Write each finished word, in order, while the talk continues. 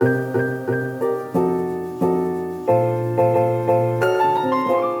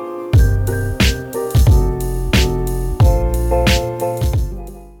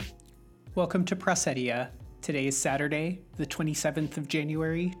Welcome to Prasedia. Today is Saturday, the 27th of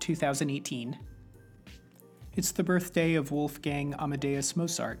January, 2018. It's the birthday of Wolfgang Amadeus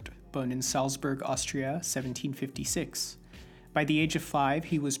Mozart, born in Salzburg, Austria, 1756. By the age of 5,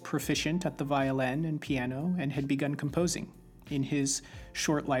 he was proficient at the violin and piano and had begun composing. In his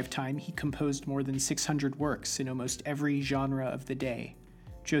short lifetime, he composed more than 600 works in almost every genre of the day.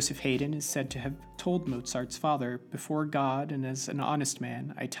 Joseph Haydn is said to have told Mozart's father, "Before God and as an honest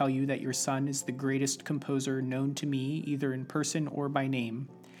man, I tell you that your son is the greatest composer known to me, either in person or by name."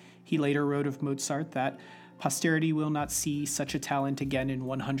 He later wrote of Mozart that posterity will not see such a talent again in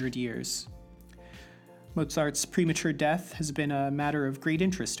 100 years. Mozart's premature death has been a matter of great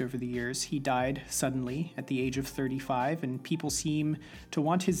interest over the years. He died suddenly at the age of 35, and people seem to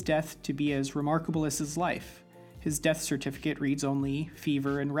want his death to be as remarkable as his life. His death certificate reads only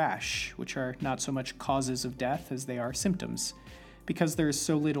fever and rash, which are not so much causes of death as they are symptoms. Because there is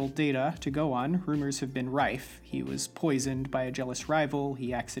so little data to go on, rumors have been rife. He was poisoned by a jealous rival,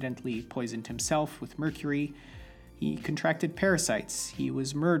 he accidentally poisoned himself with mercury, he contracted parasites, he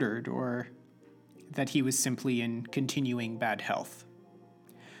was murdered, or that he was simply in continuing bad health.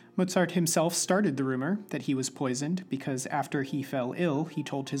 Mozart himself started the rumor that he was poisoned because after he fell ill, he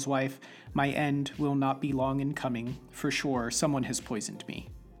told his wife, "My end will not be long in coming. For sure, someone has poisoned me."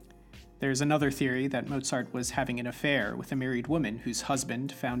 There's another theory that Mozart was having an affair with a married woman whose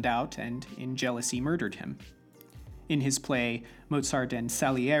husband found out and, in jealousy, murdered him. In his play, Mozart and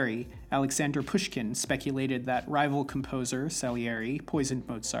Salieri, Alexander Pushkin speculated that rival composer Salieri poisoned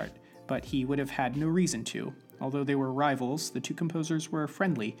Mozart, but he would have had no reason to. Although they were rivals, the two composers were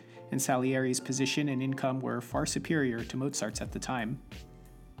friendly, and Salieri's position and income were far superior to Mozart's at the time.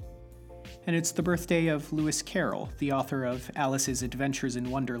 And it's the birthday of Lewis Carroll, the author of Alice's Adventures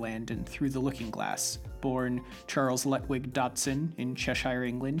in Wonderland and Through the Looking Glass, born Charles Lutwig Dodson in Cheshire,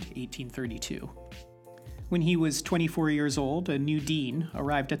 England, 1832. When he was 24 years old, a new dean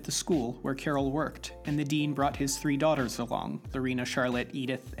arrived at the school where Carroll worked, and the dean brought his 3 daughters along, Lorena, Charlotte,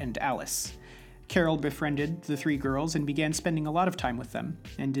 Edith, and Alice. Carroll befriended the 3 girls and began spending a lot of time with them,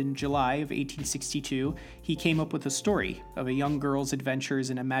 and in July of 1862, he came up with a story of a young girl's adventures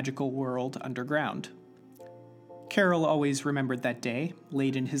in a magical world underground. Carroll always remembered that day.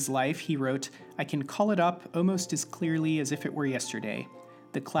 Late in his life, he wrote, "I can call it up almost as clearly as if it were yesterday.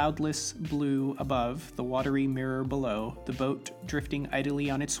 The cloudless blue above, the watery mirror below, the boat drifting idly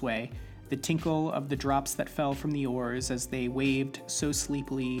on its way, the tinkle of the drops that fell from the oars as they waved so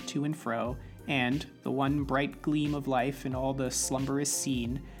sleepily to and fro, and, the one bright gleam of life in all the slumberous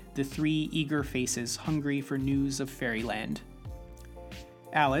scene, the 3 eager faces hungry for news of fairyland."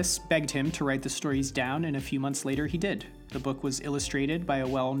 Alice begged him to write the stories down, and a few months later he did. The book was illustrated by a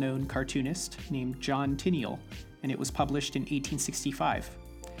well-known cartoonist named John Tyniel, and it was published in 1865.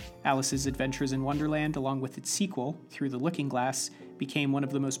 Alice's Adventures in Wonderland, along with its sequel, Through the Looking Glass, became one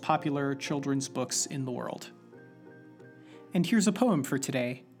of the most popular children's books in the world. And here's a poem for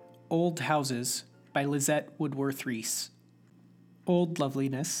today. Old Houses by Lizette Woodworth Reese. Old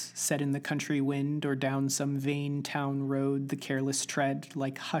loveliness, set in the country wind or down some vain town road, the careless tread,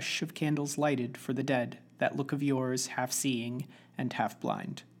 like hush of candles lighted for the dead, that look of yours half seeing and half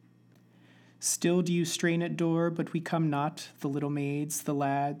blind. Still do you strain at door, but we come not, the little maids, the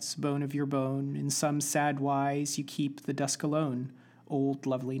lads, bone of your bone, in some sad wise you keep the dusk alone, old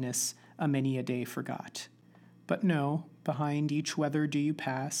loveliness, a many a day forgot. But no, behind each weather do you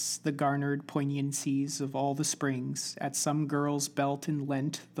pass, the garnered poignancies of all the springs, at some girl's belt in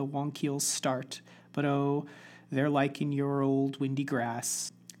Lent the wonkeels start, but oh, they're like in your old windy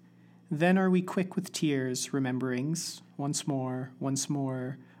grass. Then are we quick with tears, rememberings, once more,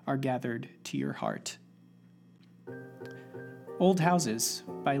 are gathered to your heart. Old Houses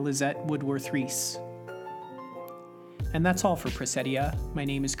by Lizette Woodworth Reese. And that's all for Prasedia. My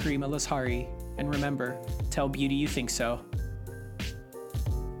name is Karima Lasari, and remember, tell beauty you think so.